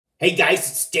Hey guys,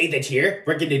 it's David here.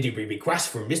 We're gonna do a request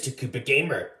from Mr. Koopa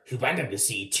Gamer, who wanted to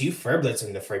see two Furblets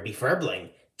in the Furby Furbling.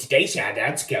 Today's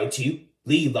shoutouts go to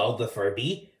Lilo the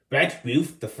Furby, Red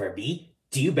Roof the Furby,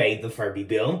 Dubay the Furby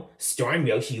Boom, Storm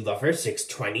Yoshi Lover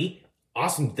 620,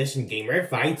 Awesome Vision Gamer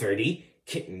 530,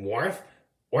 Kitten Wharf,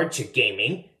 Orchard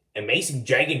Gaming, Amazing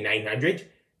Dragon 900,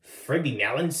 Furby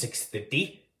Melon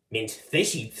 650, Mint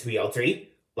Fishy 303,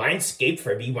 Lionscape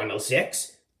Furby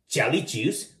 106, Jelly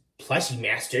Juice, Plushy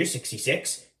Master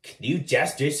 66, Canoe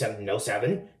Jester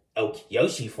 707, Oak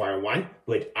Yoshi 401,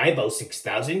 Wood Ibo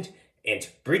 6000, and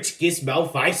Bridge Gizmo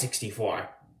 564.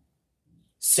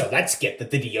 So let's get the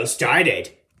video started.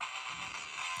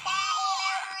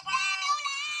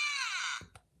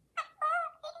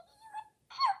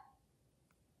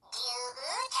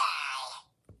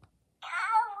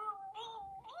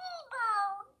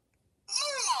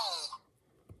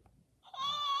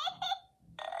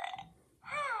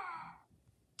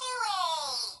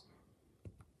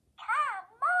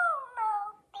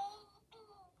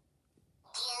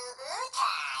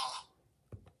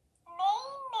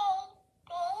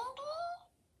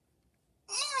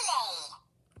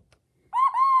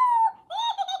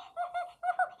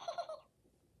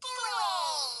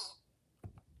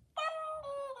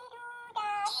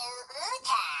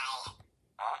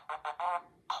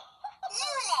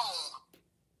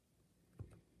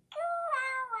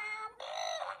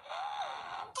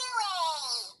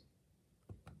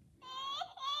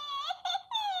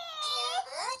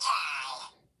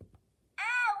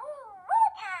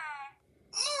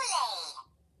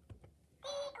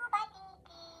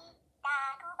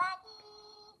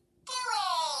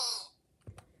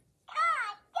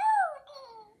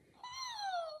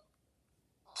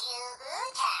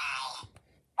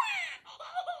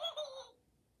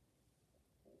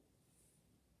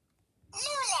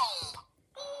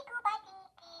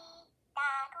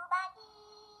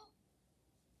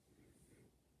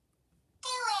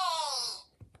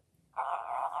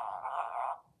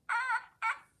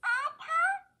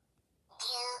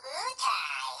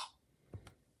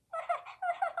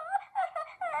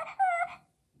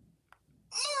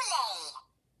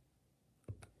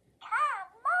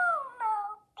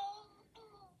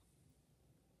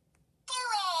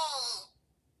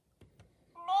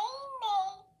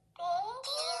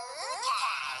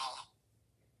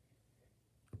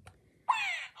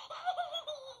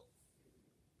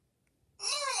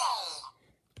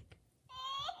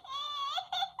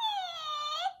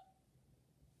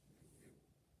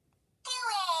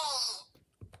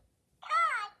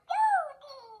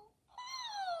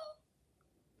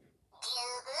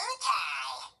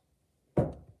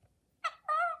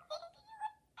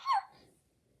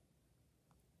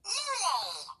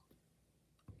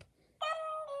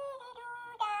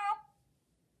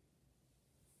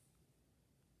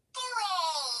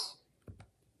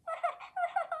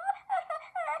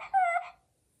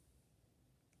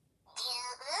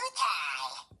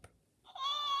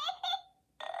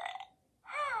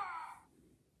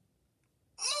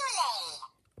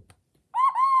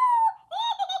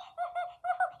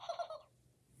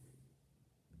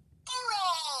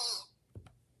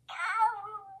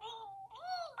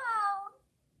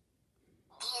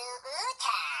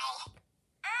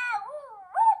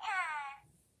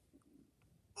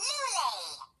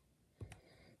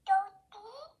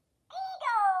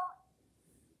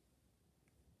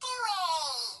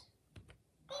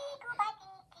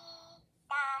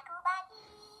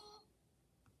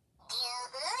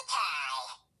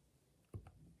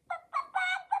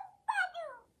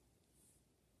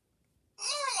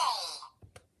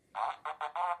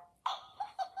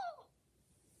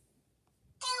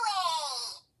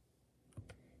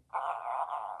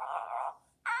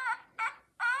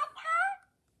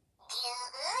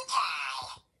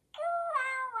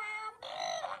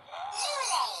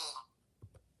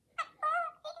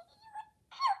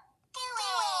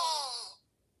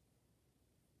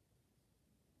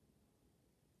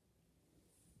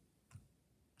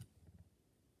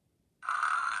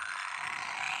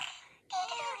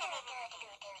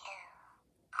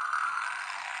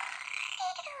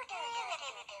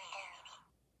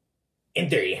 And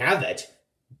there you have it.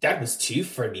 That was two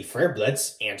Furby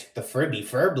Furblets and the Furby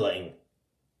Furbling.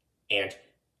 And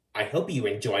I hope you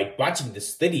enjoyed watching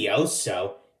this video,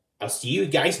 so I'll see you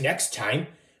guys next time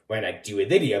when I do a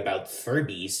video about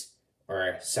Furbies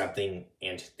or something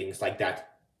and things like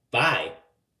that. Bye!